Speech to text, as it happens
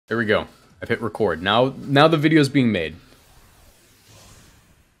There we go. I've hit record. Now the video is being made.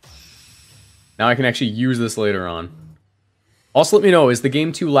 Now I can actually use this later on. Also, let me know, is the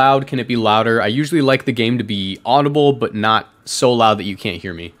game too loud? Can it be louder? I usually like the game to be audible, but not so loud that you can't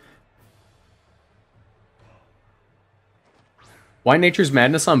hear me. Why Nature's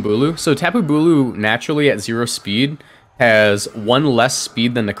Madness on Bulu? So Tapu Bulu, naturally at 0 speed, has 1 less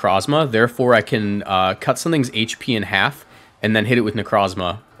speed than Necrozma. Therefore, I can cut something's HP in half and then hit it with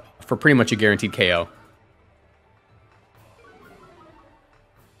Necrozma for pretty much a guaranteed KO.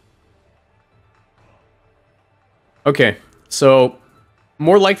 Okay, so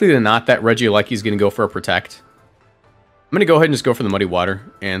more likely than not, that Regieleki is going to go for a Protect. I'm going to go ahead and just go for the Muddy Water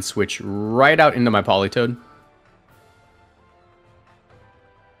and switch right out into my Politoed.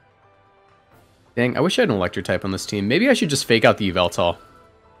 Dang, I wish I had an Electric type on this team. Maybe I should just fake out the Yveltal.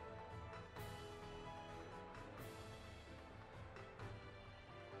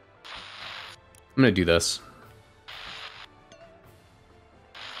 I'm going to do this.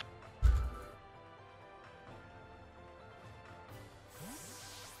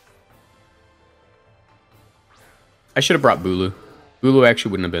 I should have brought Bulu. Bulu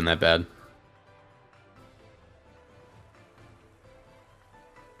actually wouldn't have been that bad.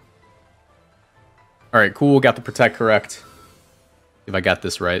 Alright, cool. Got the Protect correct. If I got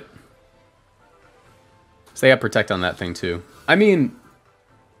this right. So they got Protect on that thing too. I mean,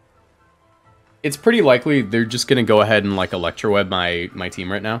 it's pretty likely they're just going to go ahead and like Electroweb my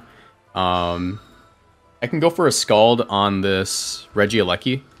team right now. I can go for a Scald on this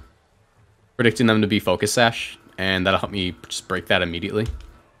Regieleki, predicting them to be Focus Sash, and that'll help me just break that immediately.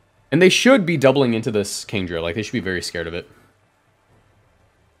 And they should be doubling into this Kingdra, like they should be very scared of it.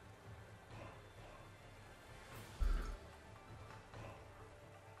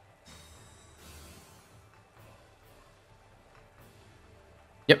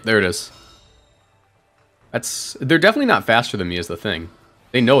 Yep, there it is. They're definitely not faster than me is the thing.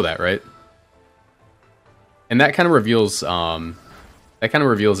 They know that, right? And that kind of reveals AV.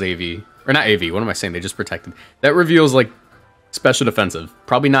 Or not AV, what am I saying? They just protected. That reveals like special defensive.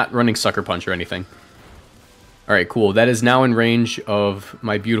 Probably not running Sucker Punch or anything. Alright, cool. That is now in range of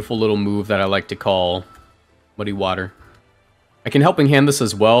my beautiful little move that I like to call Muddy Water. I can Helping Hand this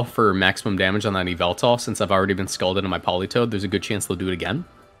as well for maximum damage on that Yveltal. Since I've already been scalded on my Politoed, there's a good chance they'll do it again.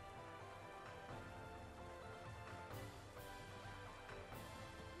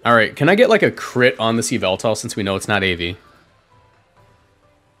 Alright, can I get like a crit on this Yveltal since we know it's not AV?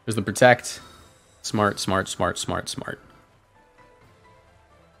 There's the Protect. Smart, smart, smart, smart, smart.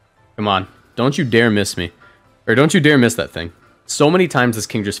 Come on. Don't you dare miss me. Or don't you dare miss that thing. So many times this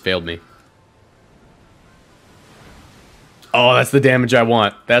king just failed me. Oh, that's the damage I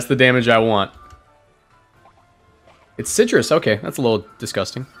want. That's the damage I want. It's Citrus. Okay, that's a little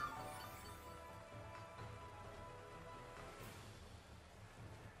disgusting.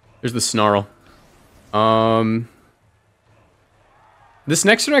 There's the Snarl. This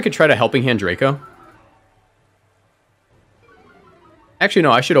next turn I could try to Helping Hand Draco. Actually,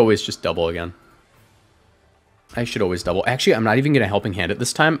 no, I should always just double again. I should always double. Actually, I'm not even going to Helping Hand it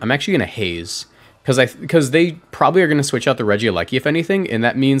this time. I'm actually going to Haze. Because they probably are going to switch out the Regieleki, if anything, and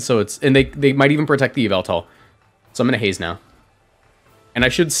that means so it's... And they might even protect the Yveltal. So I'm going to Haze now. And I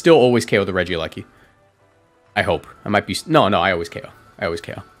should still always KO the Regieleki. I hope. I might be... No, I always KO. I always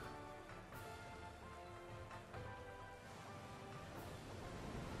KO.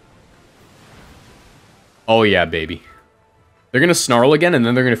 Oh yeah, baby. They're going to Snarl again, and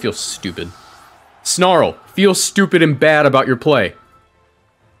then they're going to feel stupid. Snarl! Feel stupid and bad about your play.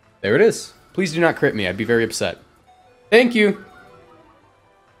 There it is. Please do not crit me. I'd be very upset. Thank you!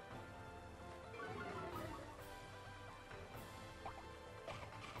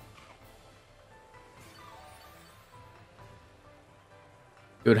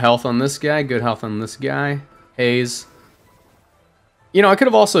 Good health on this guy. Good health on this guy. Haze. You know, I could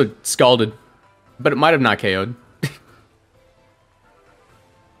have also Scalded, but it might have not KO'd.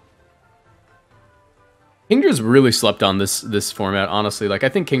 Kingdra's really slept on this format, honestly. Like, I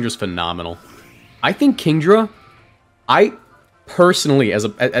think Kingdra's phenomenal. I think Kingdra... I personally, as a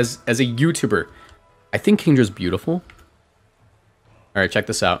YouTuber, I think Kingdra's beautiful. Alright, check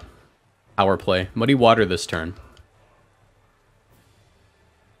this out. Power play. Muddy Water this turn.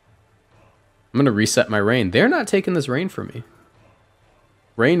 I'm going to reset my Rain. They're not taking this Rain from me.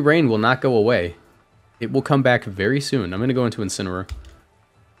 Rain will not go away. It will come back very soon. I'm going to go into Incineroar.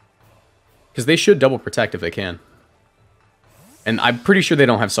 Because they should double Protect if they can. And I'm pretty sure they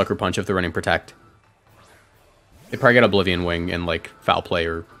don't have Sucker Punch if they're running Protect. They probably got Oblivion Wing and, like, Foul Play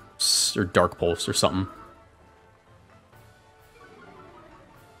or Dark Pulse or something.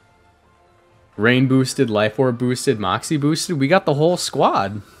 Rain boosted, Life Orb boosted, Moxie boosted. We got the whole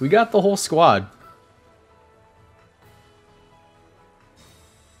squad. We got the whole squad.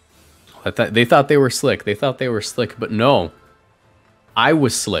 They thought they were slick. They thought they were slick, but no. I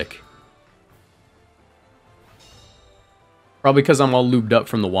was slick. Probably because I'm all lubed up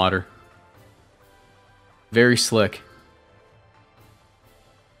from the water. Very slick.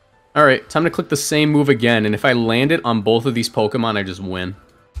 Alright, time to click the same move again, and if I land it on both of these Pokemon, I just win.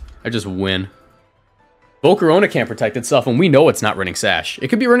 I just win. Volcarona can't protect itself, and we know it's not running Sash. It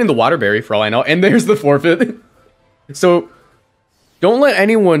could be running the Water Berry, for all I know, and there's the forfeit. So, don't let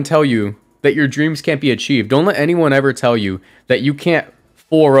anyone tell you that your dreams can't be achieved. Don't let anyone ever tell you that you can't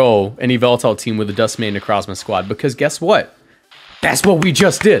 4-0 an Yveltal team with a Duskmane Necrozma squad, because guess what? That's what we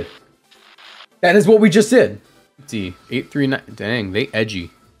just did. That is what we just did. Let's see, 839. Dang, they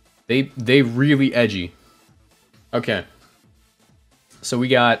edgy. They really edgy. Okay. So we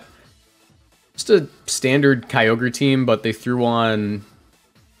got just a standard Kyogre team, but they threw on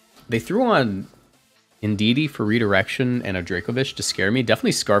Indeedee for redirection and a Dracovish to scare me.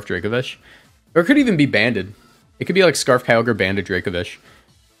 Definitely Scarf Dracovish. Or it could even be Banded. It could be like Scarf Kyogre, Banded Dracovish.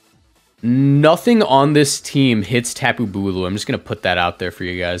 Nothing on this team hits Tapu Bulu. I'm just going to put that out there for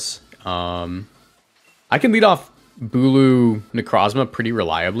you guys. I can lead off Bulu Necrozma pretty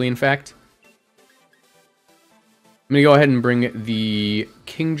reliably, in fact. I'm going to go ahead and bring the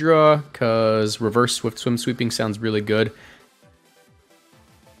Kingdra, because Reverse Swift Swim Sweeping sounds really good.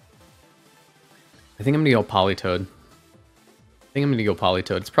 I think I'm going to go Politoed.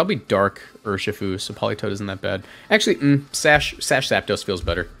 It's probably Dark Urshifu, so Politoed isn't that bad. Actually, Sash Zapdos feels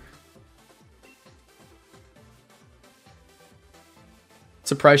better.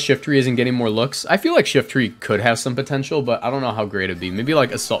 Surprised Shiftry isn't getting more looks. I feel like Shiftry could have some potential, but I don't know how great it'd be. Maybe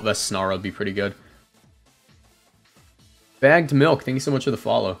like Assault Vest Snarl would be pretty good. Bagged Milk, thank you so much for the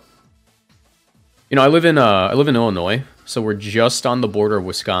follow. You know, I live in Illinois, so we're just on the border of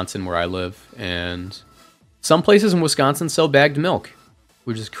Wisconsin where I live, and some places in Wisconsin sell bagged milk,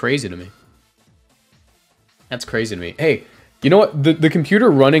 which is crazy to me. That's crazy to me. Hey, you know what? The computer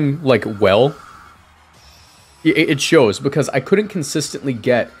running, like, well, it shows, because I couldn't consistently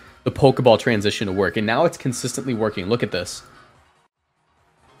get the Pokeball transition to work, and now it's consistently working. Look at this.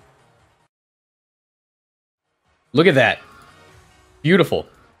 Look at that. Beautiful.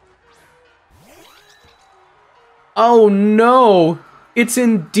 Oh no! It's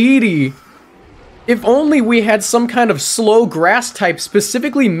Indeedee! If only we had some kind of slow grass type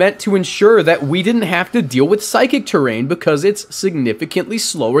specifically meant to ensure that we didn't have to deal with psychic terrain, because it's significantly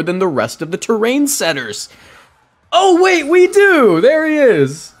slower than the rest of the terrain setters. Oh wait, we do! There he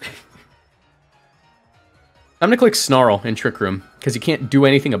is! I'm gonna click Snarl in Trick Room, because you can't do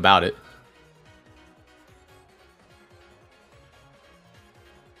anything about it.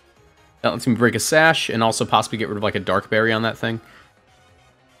 That lets me break a Sash, and also possibly get rid of like a Dark Berry on that thing.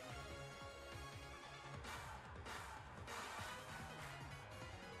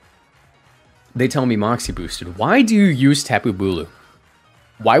 They tell me Moxie boosted. Why do you use Tapu Bulu?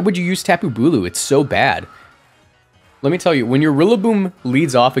 Why would you use Tapu Bulu? It's so bad. Let me tell you, when your Rillaboom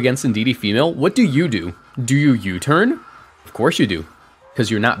leads off against Indeedee female, what do? Do you U-turn? Of course you do, because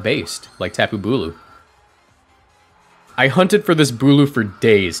you're not based, like Tapu Bulu. I hunted for this Bulu for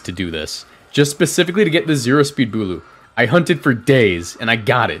days to do this, just specifically to get the zero-speed Bulu. I hunted for days, and I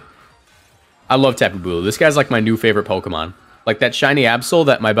got it. I love Tapu Bulu. This guy's like my new favorite Pokemon. Like that shiny Absol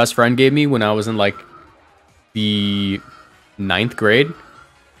that my best friend gave me when I was in like the 9th grade.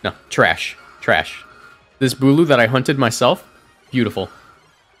 No, trash. Trash. This Bulu that I hunted myself, beautiful.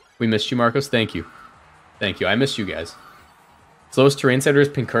 We missed you, Marcos. Thank you. Thank you. I missed you guys. Slowest terrain setter is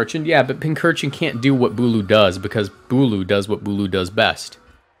Pincurchin? Yeah, but Pincurchin can't do what Bulu does, because Bulu does what Bulu does best.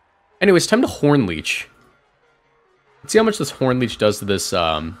 Anyways, time to Horn Leech. Let's see how much this Horn Leech does to this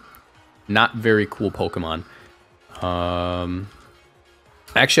not very cool Pokemon.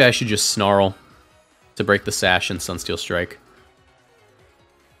 Actually, I should just Snarl to break the Sash and Sunsteel Strike.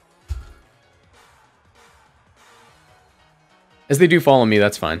 As they do follow me,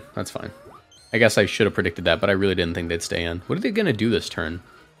 that's fine. That's fine. I guess I should have predicted that, but I really didn't think they'd stay in. What are they going to do this turn?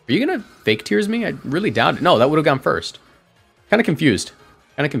 Are you going to Fake Tears me? I really doubt it. No, that would have gone first. Kind of confused.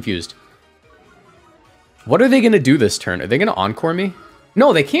 Kind of confused. What are they going to do this turn? Are they going to Encore me?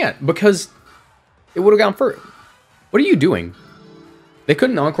 No, they can't, because it would have gone first. What are you doing? They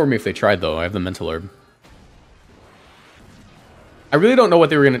couldn't Encore me if they tried, though. I have the Mental Herb. I really don't know what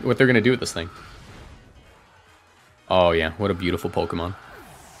they're gonna do with this thing. Oh yeah, what a beautiful Pokemon.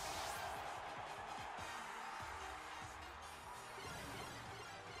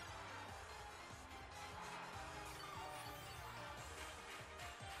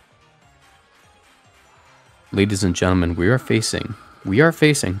 Ladies and gentlemen, we are facing,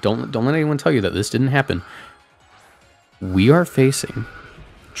 don't let anyone tell you that this didn't happen. We are facing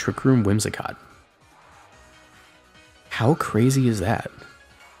Trick Room Whimsicott. How crazy is that?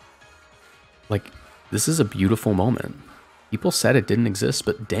 Like, this is a beautiful moment. People said it didn't exist,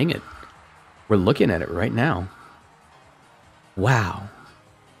 but dang it. We're looking at it right now. Wow.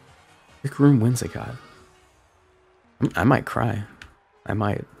 Trick Room Whimsicott. I might cry. I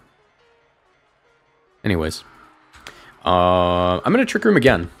might. Anyways. I'm gonna Trick Room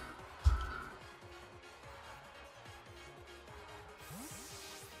again.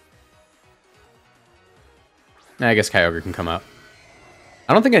 I guess Kyogre can come out.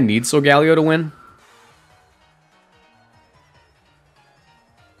 I don't think I need Solgaleo to win.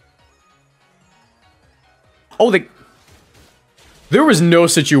 Oh, there was no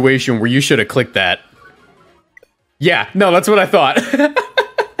situation where you should have clicked that. Yeah, no, that's what I thought.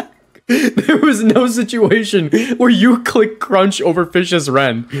 There was no situation where you click Crunch over Fishious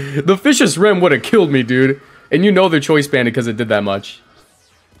Wren. The Fishious Wren would have killed me, dude. And you know they're choice banded because it did that much.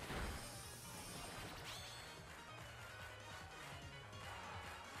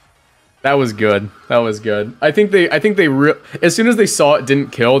 That was good. That was good. I think they as soon as they saw it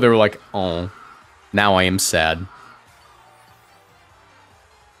didn't kill, they were like, "Oh, now I am sad."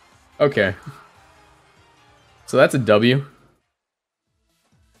 Okay. So that's a W.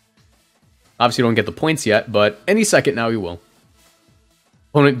 Obviously, you don't get the points yet, but any second now you will.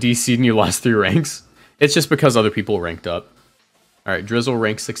 Opponent DC'd and you lost 3 ranks. It's just because other people ranked up. All right, Drizzle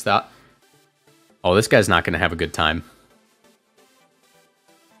rank 6. Oh, this guy's not going to have a good time.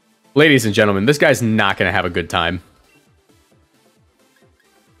 Ladies and gentlemen, this guy's not going to have a good time.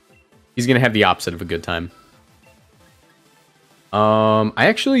 He's going to have the opposite of a good time. I'm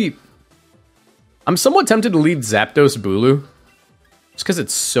somewhat tempted to lead Zapdos Bulu. Just because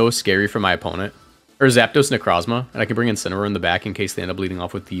it's so scary for my opponent. Or Zapdos Necrozma. And I can bring Incineroar in the back in case they end up leading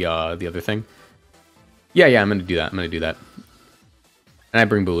off with the other thing. Yeah, I'm going to do that. I'm going to do that. And I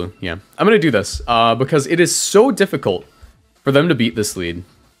bring Bulu. Yeah. I'm going to do this. Because it is so difficult for them to beat this lead.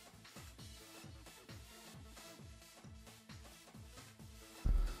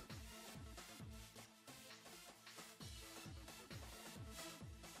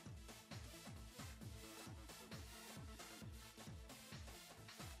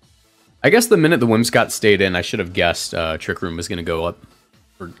 I guess the minute the Whimsicott stayed in, I should have guessed Trick Room was going to go up.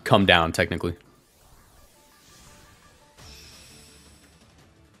 Or come down, technically.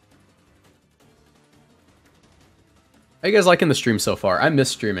 How you guys liking the stream so far? I miss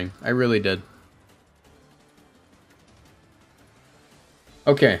streaming. I really did.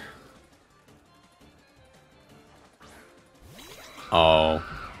 Okay. Oh.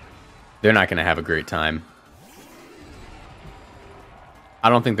 They're not going to have a great time. I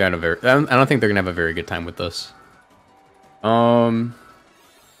don't think they're gonna have a very good time with this. So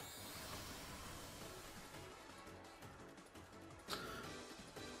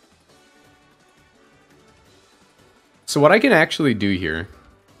what I can actually do here,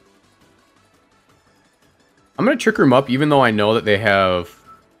 I'm gonna Trick Room up, even though I know that they have.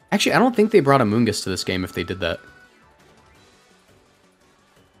 Actually, I don't think they brought a Moongus to this game if they did that.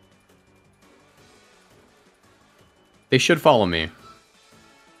 They should follow me.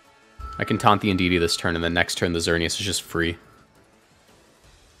 I can taunt the Indeedee this turn, and then next turn the Xerneas is just free.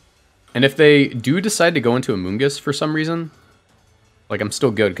 And if they do decide to go into a Moongus for some reason, like, I'm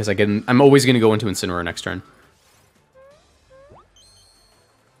still good, because I'm always going to go into Incineroar next turn.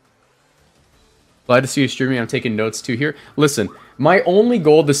 Glad to see you streaming. I'm taking notes too here. Listen, my only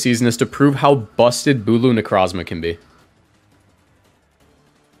goal this season is to prove how busted Bulu Necrozma can be.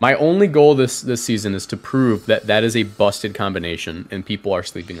 My only goal this season is to prove that that is a busted combination, and people are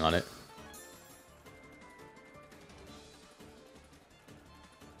sleeping on it.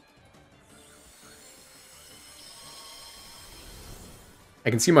 I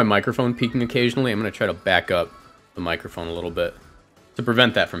can see my microphone peaking occasionally. I'm going to try to back up the microphone a little bit to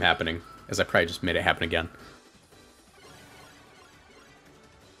prevent that from happening, as I probably just made it happen again.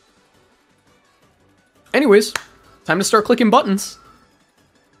 Anyways, time to start clicking buttons.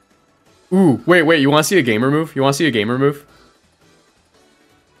 Ooh, wait, you want to see a gamer move? You want to see a gamer move?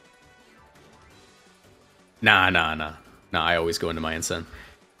 Nah, I always go into my Incin.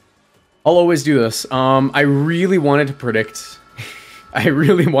 I'll always do this. I really wanted to predict... I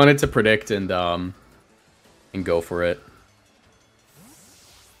really wanted to predict and go for it.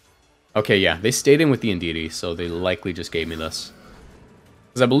 Okay, yeah, they stayed in with the Indeedee, so they likely just gave me this.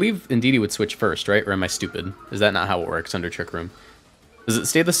 Because I believe Indeedee would switch first, right? Or am I stupid? Is that not how it works under Trick Room? Does it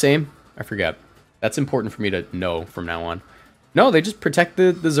stay the same? I forget. That's important for me to know from now on. No, they just protect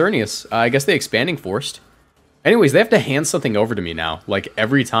the Xerneas. I guess they Expanding Forced. Anyways, they have to hand something over to me now. Like,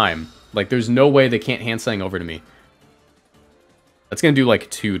 every time. Like, there's no way they can't hand something over to me. That's gonna do, like,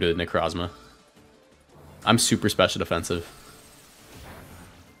 2 to Necrozma. I'm super special defensive.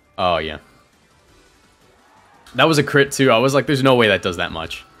 Oh, yeah. That was a crit, too. I was like, there's no way that does that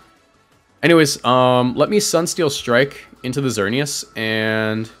much. Anyways, let me Sunsteel Strike into the Xerneas,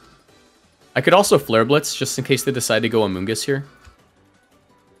 and I could also Flare Blitz, just in case they decide to go Amoonguss here.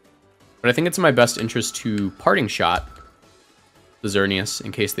 But I think it's in my best interest to Parting Shot the Xerneas,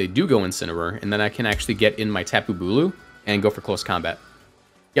 in case they do go Incineroar, and then I can actually get in my Tapu Bulu and go for close combat.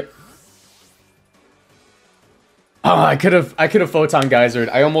 Yep. Oh, I could have Photon Geysered.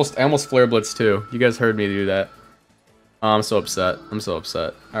 I almost Flare Blitz too. You guys heard me do that. Oh, I'm so upset. I'm so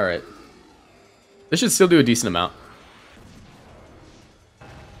upset. All right. This should still do a decent amount.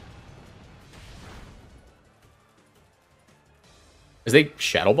 Is they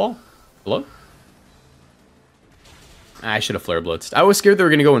Shadow Ball? Hello? I should have Flare Blitzed. I was scared they were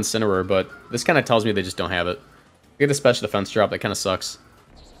going to go Incineroar, but this kind of tells me they just don't have it. Get a special defense drop, that kind of sucks.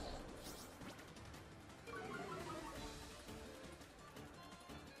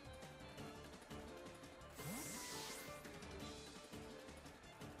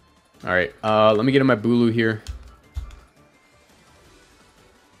 Alright, let me get in my Bulu here.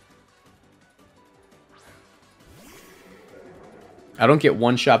 I don't get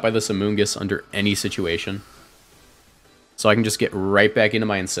one shot by this Amoonguss under any situation. So I can just get right back into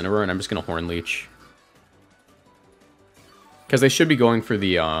my Incineroar, and I'm just going to Horn Leech. Because they should be going for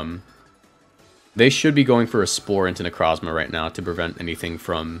the, they should be going for a Spore into Necrozma right now to prevent anything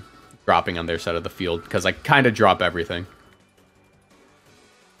from dropping on their side of the field. Because I kind of drop everything.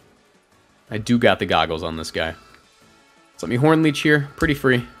 I do got the goggles on this guy. So let me Horn Leech here. Pretty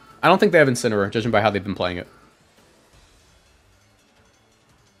free. I don't think they have Incineroar, judging by how they've been playing it.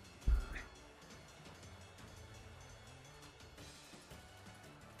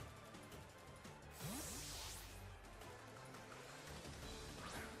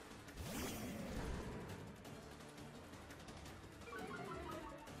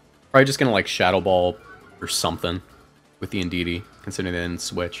 Probably just gonna like Shadow Ball or something with the Indeedee, considering they didn't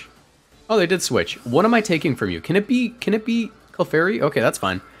switch. Oh, they did switch. What am I taking from you? Can it be Clefairy? Okay, that's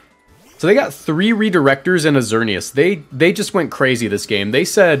fine. So they got 3 Redirectors and a Xerneas. They just went crazy this game. They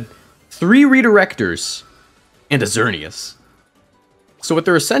said 3 Redirectors and a Xerneas. So what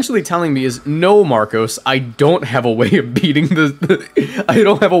they're essentially telling me is, no, Marcos, I don't have a way of beating I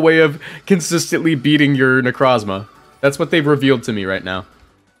don't have a way of consistently beating your Necrozma. That's what they've revealed to me right now.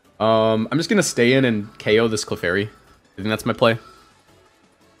 I'm just going to stay in and KO this Clefairy. I think that's my play.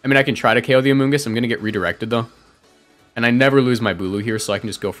 I mean, I can try to KO the Amoonguss. I'm going to get redirected, though. And I never lose my Bulu here, so I can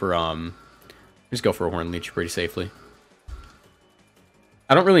just go for, a Horn Leech pretty safely.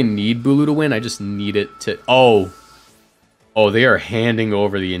 I don't really need Bulu to win. I just need it to... Oh! Oh, they are handing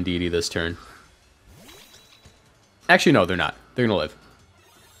over the Indeedee this turn. Actually, no, they're not. They're going to live.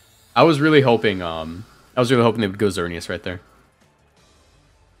 I was really hoping they would go Xerneas right there.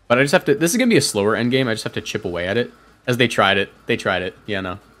 But I just have to... This is going to be a slower endgame. I just have to chip away at it. As they tried it. They tried it. Yeah,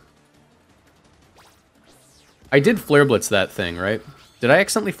 no. I did Flare Blitz that thing, right? Did I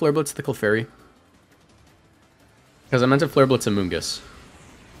accidentally Flare Blitz the Clefairy? Because I meant to Flare Blitz Amoonguss.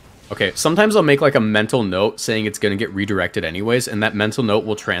 Okay, sometimes I'll make like a mental note saying it's going to get redirected anyways, and that mental note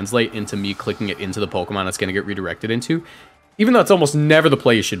will translate into me clicking it into the Pokemon it's going to get redirected into. Even though it's almost never the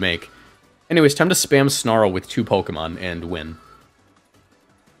play you should make. Anyways, time to spam Snarl with 2 Pokemon and win.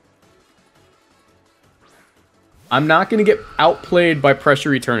 I'm not going to get outplayed by Pressure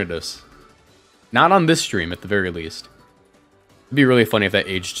Eternatus. Not on this stream, at the very least. It'd be really funny if that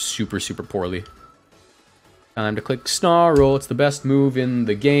aged super, super poorly. Time to click Snarl. It's the best move in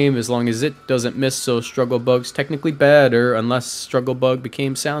the game, as long as it doesn't miss, so Struggle Bug's technically better, unless Struggle Bug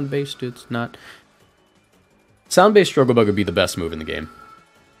became Sound-based. It's not. Sound-based Struggle Bug would be the best move in the game.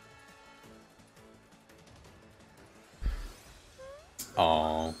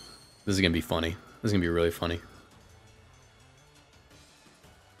 Oh, this is going to be funny. This is going to be really funny.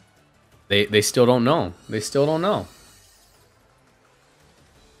 They still don't know. They still don't know.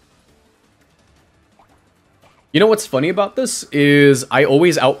 You know what's funny about this is I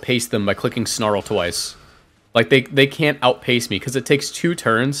always outpace them by clicking Snarl twice. Like they can't outpace me because it takes 2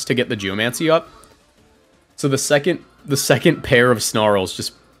 turns to get the Geomancy up. So the second pair of Snarls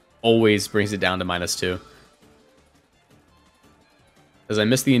just always brings it down to -2. As I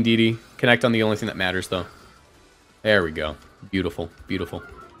miss the Indeedee, connect on the only thing that matters though. There we go. Beautiful, beautiful.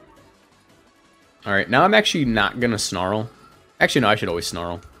 Alright, now I'm actually not gonna Snarl. Actually, no, I should always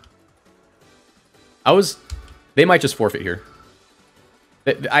Snarl. They might just forfeit here.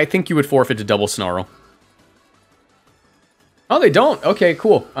 I think you would forfeit to double Snarl. Oh, they don't? Okay,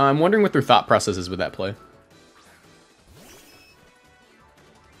 cool. I'm wondering what their thought process is with that play.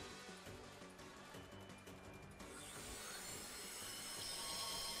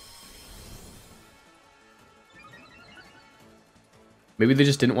 Maybe they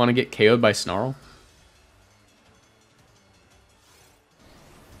just didn't want to get KO'd by Snarl?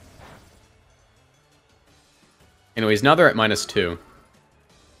 Anyways, now they're at -2.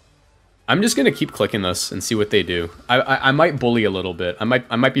 I'm just gonna keep clicking this and see what they do. I might bully a little bit. I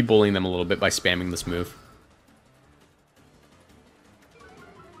might be bullying them a little bit by spamming this move.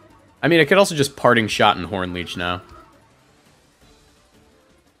 I mean, I could also just Parting Shot and Horn Leech now.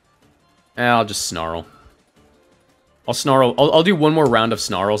 I'll just Snarl. I'll Snarl. I'll do one more round of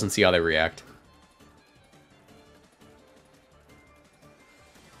Snarls and see how they react.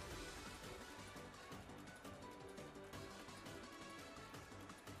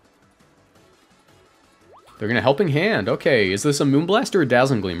 They're gonna Helping Hand. Okay, is this a Moonblast or a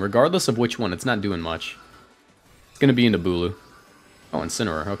Dazzling Gleam? Regardless of which one, it's not doing much. It's gonna be into Bulu. Oh,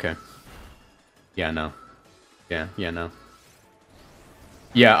 Incineroar. Okay. Yeah, no. Yeah, no.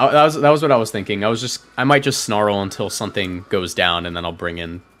 Yeah, that was what I was thinking. I might just Snarl until something goes down, and then I'll bring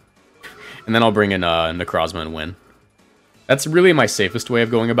in Necrozma and win. That's really my safest way of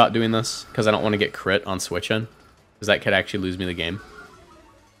going about doing this, because I don't want to get crit on switch in, because that could actually lose me the game.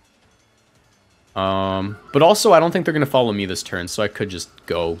 But also I don't think they're gonna follow me this turn, so I could just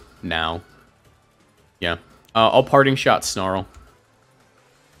go now. Yeah, I'll Parting Shot Snarl.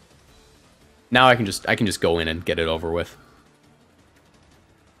 Now I can just go in and get it over with.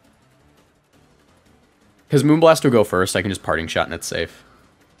 Because Moonblast will go first, I can just Parting Shot and it's safe.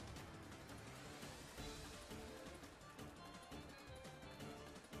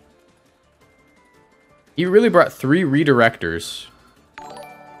 He really brought 3 redirectors.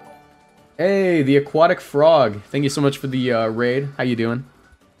 Hey, the Aquatic Frog. Thank you so much for the raid. How you doing?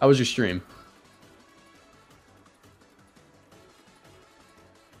 How was your stream?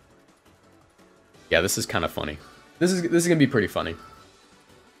 Yeah, this is kind of funny. This is gonna be pretty funny.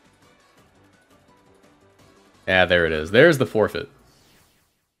 Yeah, there it is. There's the forfeit.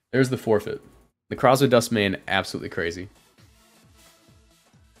 There's the forfeit. The Necrozma Dustman, absolutely crazy.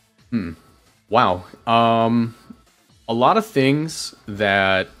 Wow. A lot of things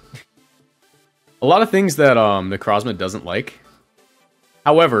that Necrozma doesn't like.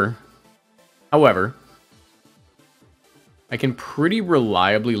 However, I can pretty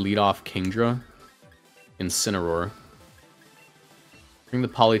reliably lead off Kingdra, Incineroar. Bring the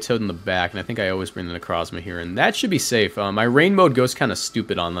Politoed in the back, and I think I always bring the Necrozma here, and that should be safe. My Rain mode goes kind of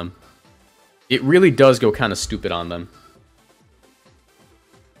stupid on them. It really does go kind of stupid on them.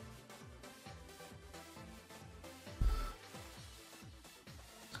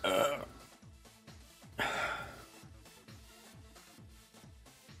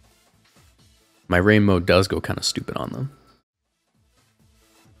 My Rain mode does go kind of stupid on them.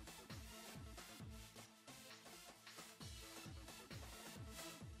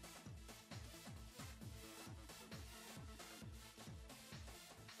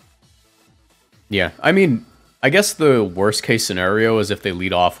 Yeah, I mean, I guess the worst case scenario is if they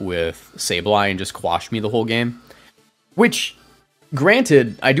lead off with Sableye and just quash me the whole game. Which,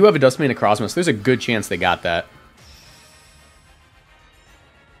 granted, I do have a Dustman Necrozma, so there's a good chance they got that.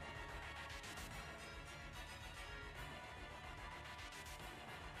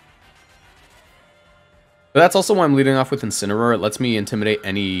 But that's also why I'm leading off with Incineroar. It lets me intimidate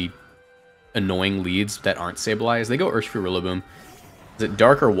any annoying leads that aren't Sableye. They go Urshifu Rillaboom. Is it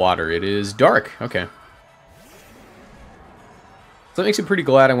dark or water? It is dark. Okay. So that makes me pretty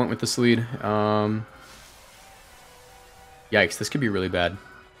glad I went with this lead. Yikes, this could be really bad.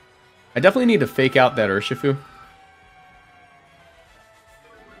 I definitely need to fake out that Urshifu.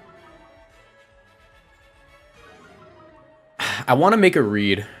 I want to make a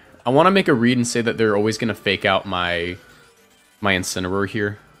read. I want to make a read and say that they're always going to fake out my Incineroar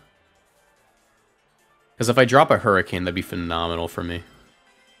here. Because if I drop a Hurricane, that'd be phenomenal for me. I'm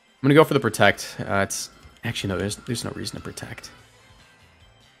going to go for the Protect. Actually, no, there's no reason to Protect.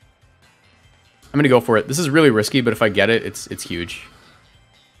 I'm going to go for it. This is really risky, but if I get it, it's huge.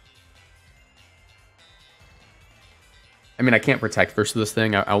 I mean, I can't Protect versus this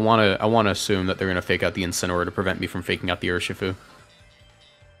thing. I want to assume that they're going to fake out the Incineroar to prevent me from faking out the Urshifu.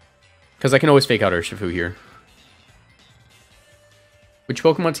 Because I can always fake out Urshifu here. Which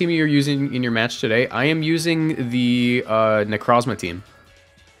Pokemon team are you using in your match today? I am using the Necrozma team.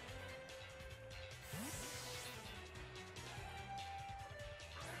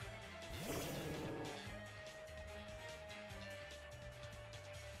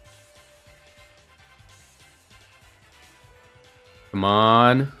 Come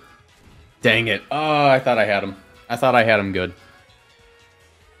on. Dang it. Oh, I thought I had him. I thought I had him good.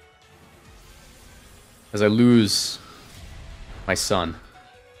 As I lose my son.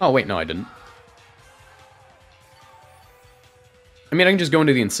 Oh, wait, no, I didn't. I mean, I can just go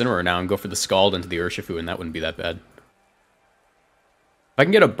into the Incineroar now and go for the Scald into the Urshifu, and that wouldn't be that bad. If I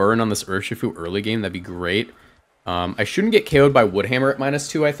can get a burn on this Urshifu early game, that'd be great. I shouldn't get KO'd by Woodhammer at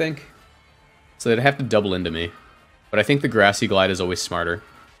 -2, I think. So they'd have to double into me. But I think the Grassy Glide is always smarter.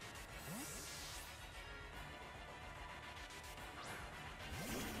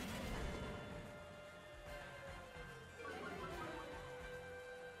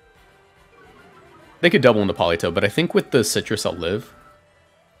 They could double into Politoed, but I think with the Citrus I'll live.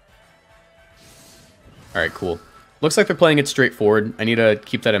 Alright, cool. Looks like they're playing it straightforward. I need to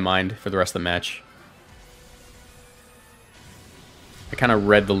keep that in mind for the rest of the match. I kind of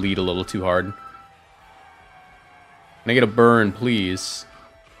read the lead a little too hard. Can I get a burn, please?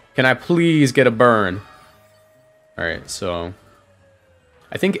 Can I please get a burn? Alright, so...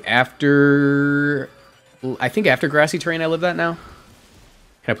 I think after Grassy Terrain I live that now.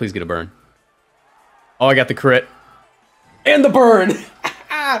 Can I please get a burn? Oh, I got the crit. And the burn!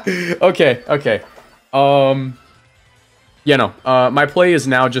 Okay, okay. Yeah, no. My play is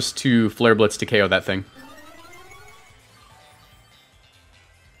now just to Flare Blitz to KO that thing.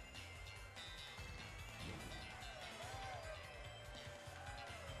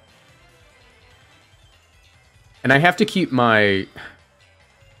 And I have to keep my...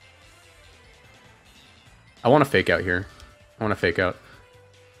 I want to fake out here. I want to fake out.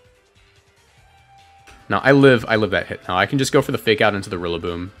 No, I live that hit now. I can just go for the fake out into the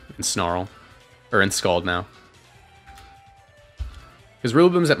Rillaboom and Snarl. Or in Scald now. Because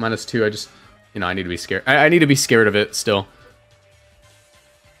Rillaboom's at -2, I just... You know, I need to be scared. I need to be scared of it still.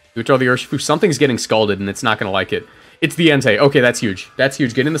 Withdraw the Urshifu. Something's getting Scalded and it's not going to like it. It's the Entei. Okay, that's huge. That's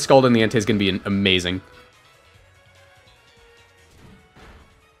huge. Getting the Scald in the Entei is going to be amazing.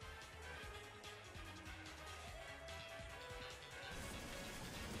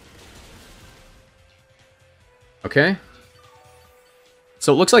 Okay.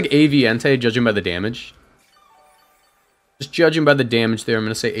 So it looks like AV Entei, judging by the damage. Just judging by the damage there, I'm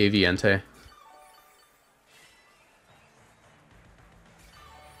going to say AV Entei.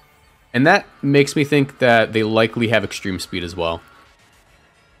 And that makes me think that they likely have extreme speed as well.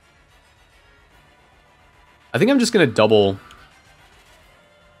 I think I'm just going to double...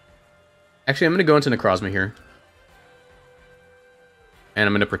 Actually, I'm going to go into Necrozma here. And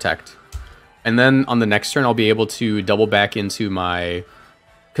I'm going to protect. And then on the next turn, I'll be able to double back into my...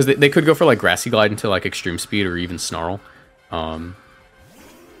 Because they could go for like Grassy Glide into like Extreme Speed or even Snarl. And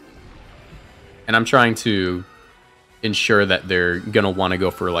I'm trying to ensure that they're going to want to go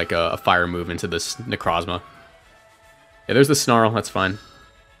for like a fire move into this Necrozma. Yeah, there's the Snarl. That's fine.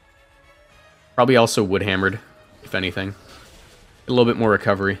 Probably also Woodhammered, if anything. A little bit more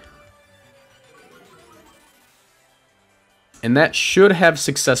recovery. And that should have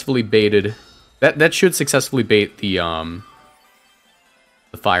successfully baited... That should successfully bait the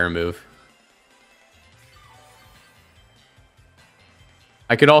fire move.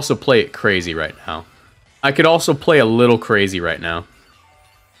 I could also play it crazy right now. I could also play a little crazy right now.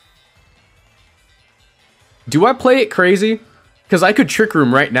 Do I play it crazy? Because I could Trick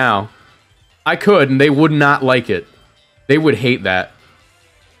Room right now. I could, and they would not like it. They would hate that.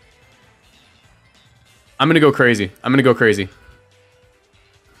 I'm going to go crazy. I'm going to go crazy.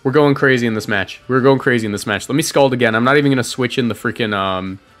 We're going crazy in this match. We're going crazy in this match. Let me Scald again. I'm not even going to switch in the freaking...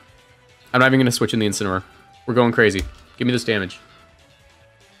 I'm not even going to switch in the Incineroar. We're going crazy. Give me this damage.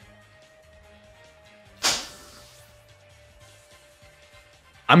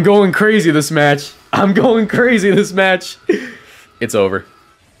 I'm going crazy this match. I'm going crazy this match. It's over.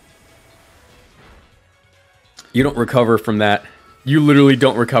 You don't recover from that. You literally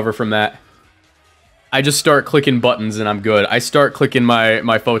don't recover from that. I just start clicking buttons and I'm good. I start clicking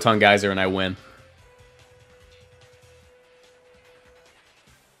my Photon Geyser and I win.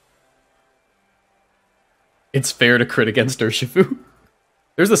 It's fair to crit against Urshifu.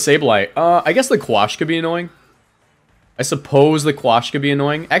 There's the Sableye. I guess the Quash could be annoying. I suppose the Quash could be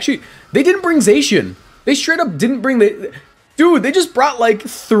annoying. Actually, they didn't bring Zacian. They straight up didn't bring the... Dude, they just brought like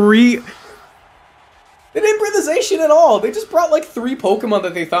 3... They didn't bring the Zacian at all. They just brought like 3 Pokemon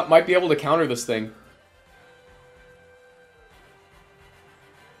that they thought might be able to counter this thing.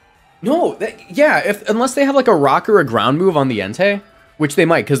 No, yeah, unless they have like a rock or a ground move on the Entei, which they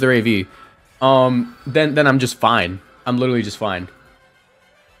might because they're AV, then I'm just fine. I'm literally just fine.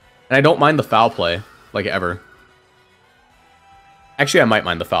 And I don't mind the foul play, like ever. Actually, I might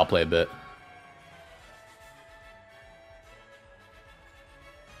mind the foul play a bit.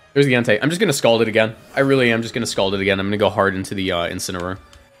 There's the Entei. I'm just going to scald it again. I really am just going to scald it again. I'm going to go hard into the Incineroar.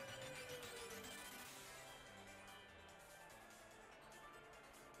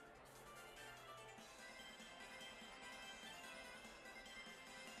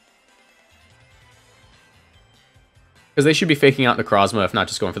 Because they should be faking out Necrozma, if not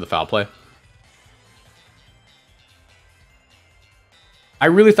just going for the foul play. I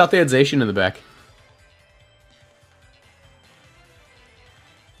really thought they had Zacian in the back.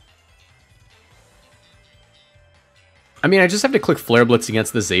 I mean, I just have to click Flare Blitz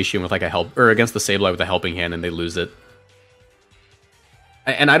against the Zacian with like a help, or against the Sableye with a helping hand, and they lose it.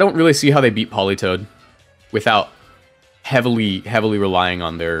 And I don't really see how they beat Politoed without heavily relying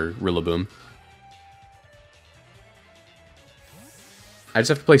on their Rillaboom. I just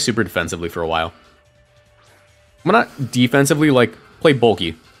have to play super defensively for a while. I'm not defensively, like, play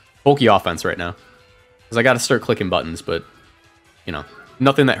bulky. Bulky offense right now. Because I got to start clicking buttons, but, you know,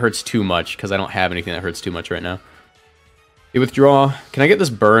 nothing that hurts too much, because I don't have anything that hurts too much right now. They withdraw. Can I get this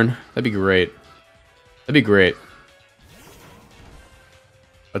burn? That'd be great. That'd be great.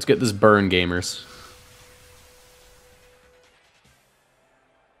 Let's get this burn, gamers.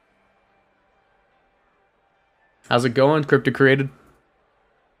 How's it going? Crypto created?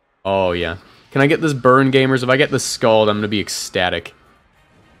 Oh, yeah. Can I get this burn, gamers? If I get this Scald, I'm going to be ecstatic.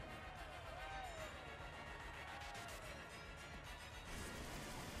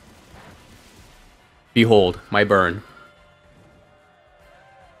 Behold, my burn.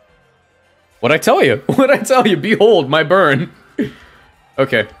 What'd I tell you? What'd I tell you? Behold, my burn.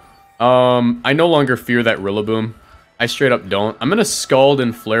 Okay. I no longer fear that Rillaboom. I straight up don't. I'm going to Scald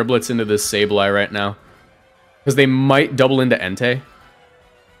and Flare Blitz into this Sableye right now. Because they might double into Entei.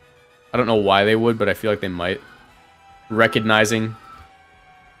 I don't know why they would, but I feel like they might. Recognizing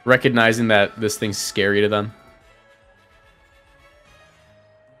that this thing's scary to them.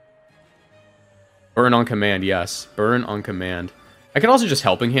 Burn on command, yes. Burn on command. I could also just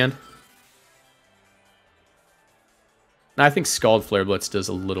Helping Hand. I think Scald Flare Blitz does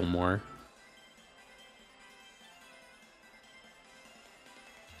a little more.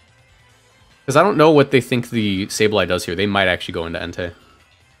 Because I don't know what they think the Sableye does here. They might actually go into Entei.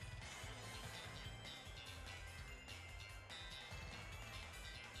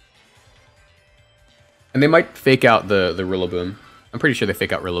 And they might fake out the Rillaboom. I'm pretty sure they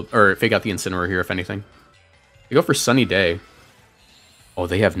fake out fake out the Incineroar here, if anything. They go for Sunny Day. Oh,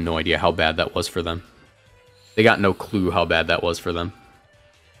 they have no idea how bad that was for them. They got no clue how bad that was for them.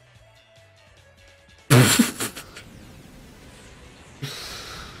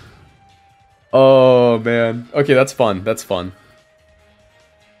 Oh, man. Okay, that's fun. That's fun.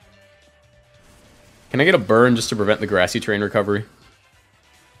 Can I get a burn just to prevent the Grassy Terrain recovery?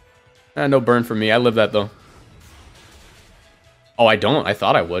 No burn for me. I live that, though. Oh, I don't. I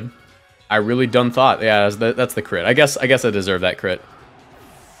thought I would. I really done thought. Yeah, that's the crit. I guess I deserve that crit.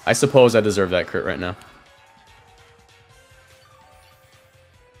 I suppose I deserve that crit right now.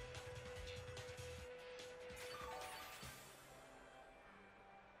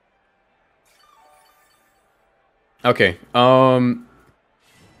 Okay, so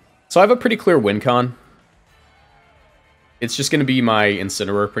I have a pretty clear win con. It's just going to be my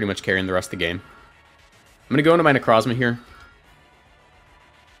Incineroar pretty much carrying the rest of the game. I'm going to go into my Necrozma here.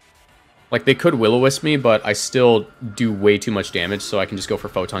 Like, they could Will-O-Wisp me, but I still do way too much damage, so I can just go for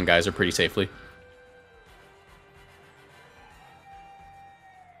Photon Geyser pretty safely.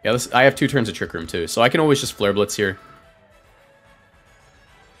 Yeah, I have 2 turns of Trick Room, too, so I can always just Flare Blitz here.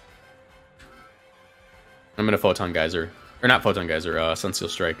 I'm going to Photon Geyser. Or not Photon Geyser, Sunsteel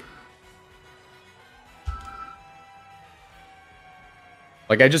Strike.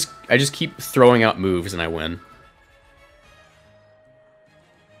 Like, I just keep throwing out moves and I win.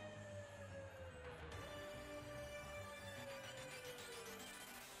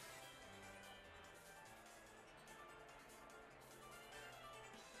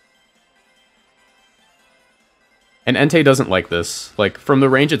 And Entei doesn't like this. Like, from the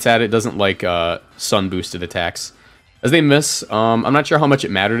range it's at, it doesn't like sun boosted attacks. As they miss, I'm not sure how much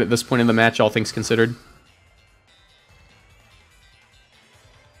it mattered at this point in the match, all things considered.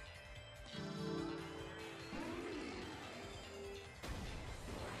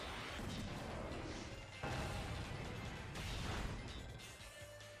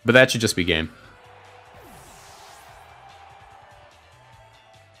 But that should just be game.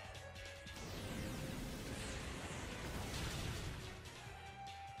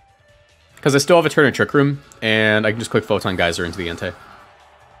 Because I still have a turn in Trick Room, and I can just click Photon Geyser into the Entei.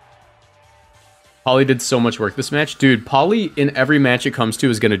 Poly did so much work this match. Dude, Poly in every match it comes to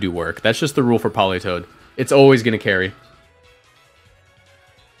is going to do work. That's just the rule for Politoed. It's always going to carry.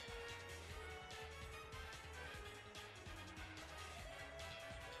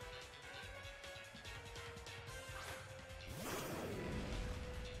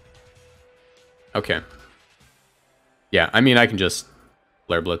 Okay. Yeah, I mean, I can just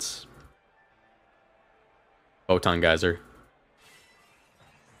Flare Blitz. Photon Geyser.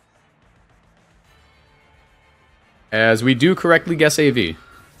 As we do correctly guess AV.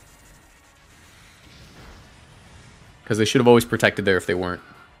 Because they should have always protected there if they weren't.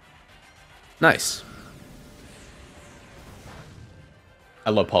 Nice. I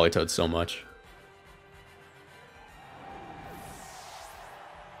love POLITOED so much.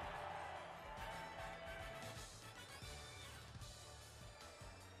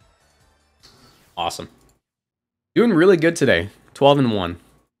 Awesome. Doing really good today. 12-1.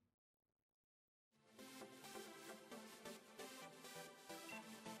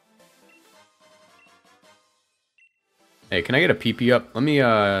 Hey, can I get a PP up? Let me,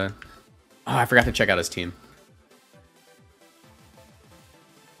 Oh, I forgot to check out his team.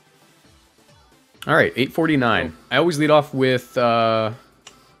 Alright, 849. I always lead off with, Tapu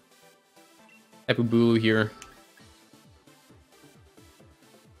Bulu here.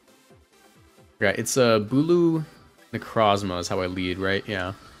 Yeah, it's Bulu Necrozma is how I lead, right?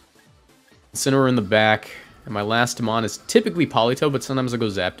 Yeah. Incineroar in the back. And my last Mon is typically Politoed, but sometimes I go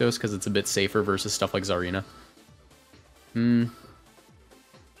Zapdos because it's a bit safer versus stuff like Zarina. I'm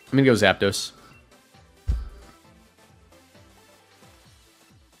gonna go Zapdos.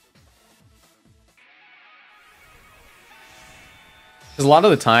 Because a lot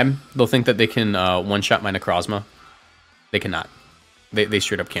of the time, they'll think that they can one-shot my Necrozma. They cannot. They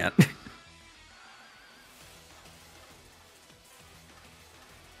straight up can't.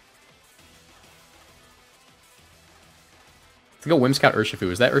 Let's go Whimsicott Urshifu.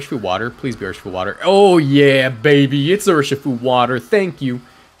 Is that Urshifu water? Please be Urshifu water. Oh yeah, baby. It's Urshifu water. Thank you.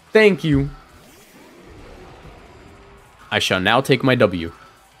 Thank you. I shall now take my W.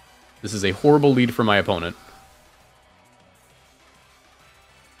 This is a horrible lead for my opponent.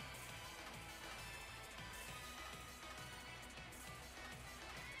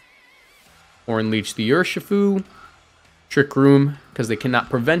 Horn Leech the Urshifu. Trick Room, because they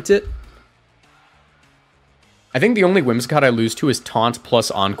cannot prevent it. I think the only Whimsicott I lose to is Taunt plus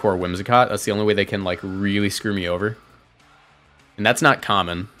Encore Whimsicott. That's the only way they can, like, really screw me over. And that's not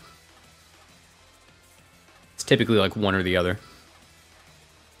common. It's typically, like, one or the other.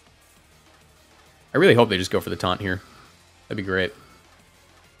 I really hope they just go for the Taunt here. That'd be great.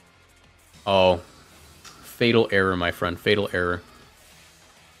 Oh. Fatal error, my friend. Fatal error.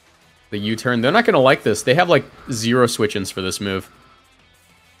 The U-turn. They're not going to like this. They have, like, 0 switch-ins for this move.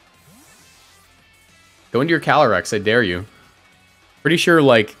 Go into your Calyrex, I dare you. Pretty sure,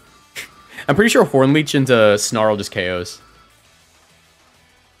 like... I'm pretty sure Horn Leech into Snarl just KOs.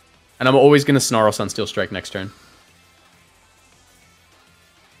 And I'm always going to Snarl Sunsteel Strike next turn.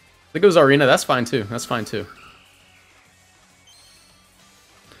 If it goes Arena, that's fine too. That's fine too.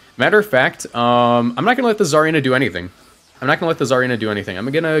 Matter of fact, I'm not going to let the Zarina do anything. I'm not going to let the Zarina do anything.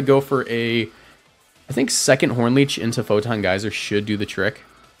 I'm going to go for a... I think second Horn Leech into Photon Geyser should do the trick.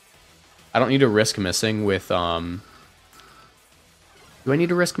 I don't need to risk missing with, Do I need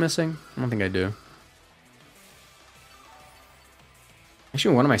to risk missing? I don't think I do.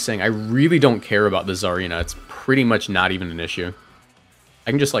 Actually, what am I saying? I really don't care about the Zarina. It's pretty much not even an issue. I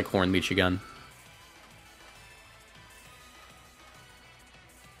can just, like, Horn Leech again.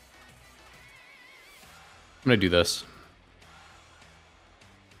 I'm gonna do this.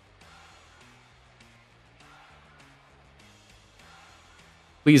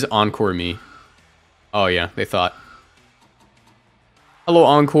 Please Encore me. Oh yeah, they thought. Hello,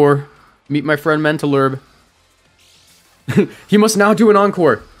 Encore. Meet my friend Mentalurb. He must now do an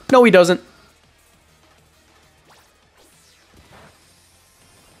Encore. No, he doesn't.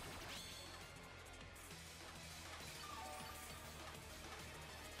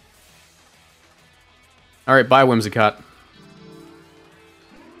 Alright, bye, Whimsicott.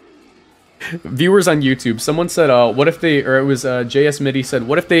 Viewers on YouTube, someone said, what if they, or it was JS Midi said,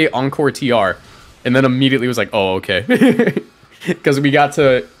 what if they Encore TR? And then immediately was like, oh, okay. Because we got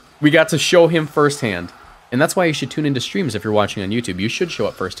to show him firsthand. And that's why you should tune into streams if you're watching on YouTube. You should show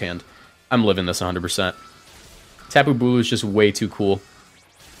up firsthand. I'm living this 100%. Tapu Bulu is just way too cool.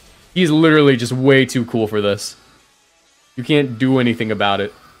 He's literally just way too cool for this. You can't do anything about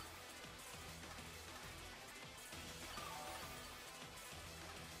it.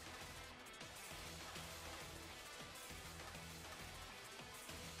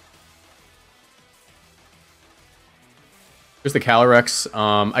 Here's the Calyrex.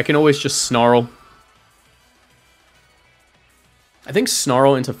 I can always just Snarl. I think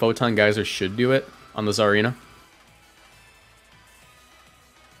Snarl into Photon Geyser should do it on the Zarina.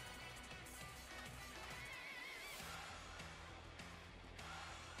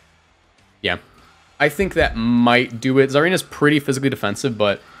 Yeah. I think that might do it. Zarina's pretty physically defensive,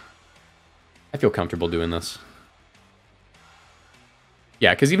 but I feel comfortable doing this.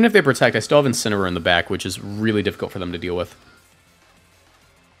 Yeah, because even if they protect, I still have Incineroar in the back, which is really difficult for them to deal with.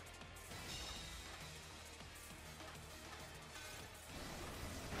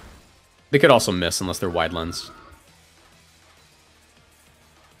 They could also miss unless they're wide lens.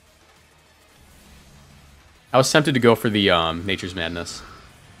 I was tempted to go for the Nature's Madness.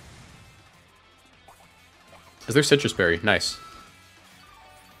 Is there Citrus Berry? Nice.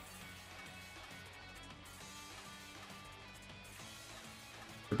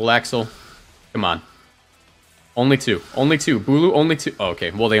 Triple Axel. Come on. Only two. Only two. Bulu, only two. Oh,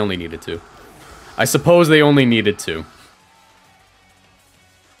 okay, well, they only needed two. I suppose they only needed two.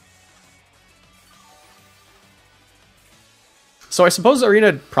 So I suppose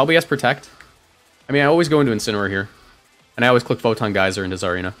Zarina probably has Protect. I mean, I always go into Incineroar here. And I always click Photon Geyser into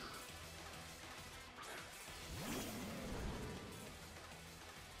Zarina.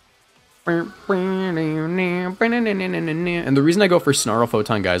 And the reason I go for Snarl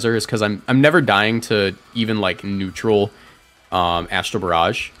Photon Geyser is because I'm never dying to even, like, neutral Astral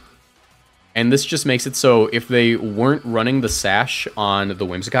Barrage. And this just makes it so if they weren't running the Sash on the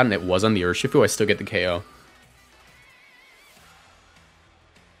Whimsicott and it was on the Urshifu, I still get the KO.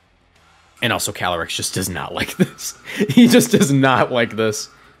 And also, Calyrex just does not like this. He just does not like this.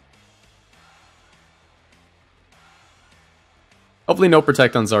 Hopefully no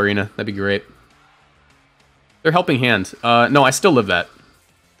Protect on Zarina. That'd be great. They're Helping Hand. No, I still live that.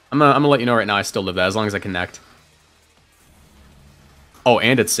 I'm gonna let you know right now I still live that, as long as I connect. Oh,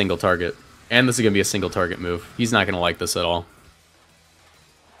 and it's single target. And this is gonna be a single target move. He's not gonna like this at all.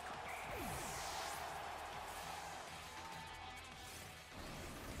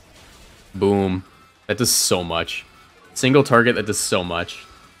 Boom. That does so much. Single target, that does so much.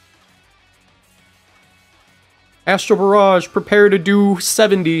 Astral Barrage, prepare to do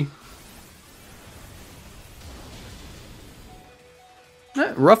 70.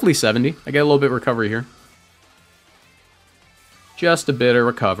 Roughly 70. I get a little bit of recovery here. Just a bit of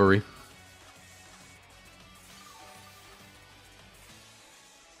recovery.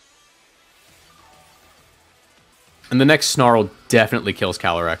 And the next Snarl definitely kills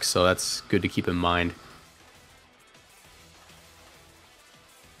Calyrex, so that's good to keep in mind.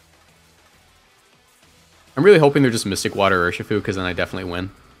 I'm really hoping they're just Mystic Water or Urshifu, because then I definitely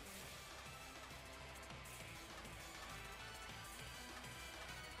win.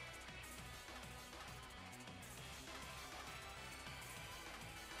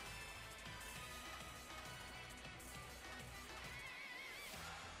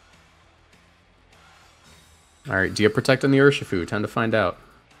 Alright, do you Protect on the Urshifu? Time to find out.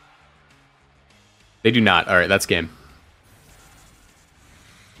 They do not. Alright, that's game.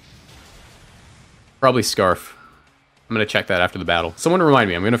 Probably Scarf. I'm going to check that after the battle. Someone remind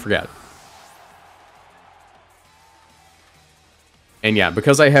me, I'm going to forget. And yeah,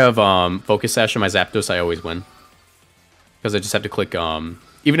 because I have Focus Sash on my Zapdos, I always win. Because I just have to click,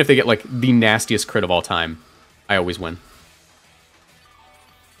 even if they get like the nastiest crit of all time, I always win.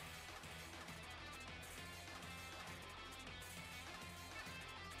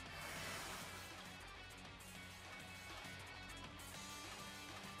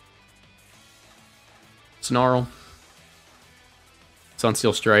 Snarl.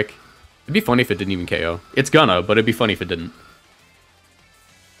 Sunsteel Strike. It'd be funny if it didn't even KO. It's gonna, but it'd be funny if it didn't.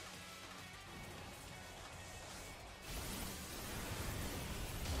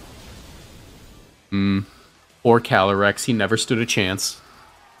 Poor Calyrex, he never stood a chance.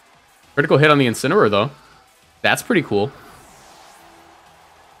 Critical hit on the Incineroar, though. That's pretty cool.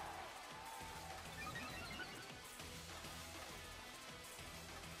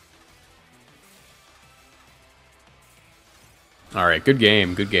 Alright, good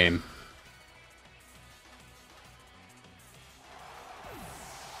game, good game.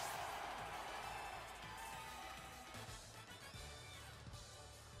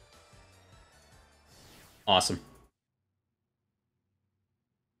 Awesome.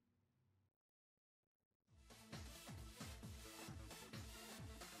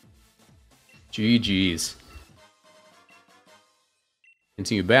 GG's.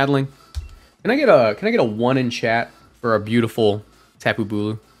 Continue battling. Can I get a 1 in chat for our beautiful Tapu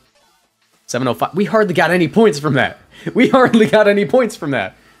Bulu? 705. We hardly got any points from that. We hardly got any points from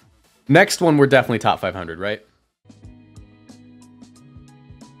that. Next one, we're definitely top 500, right?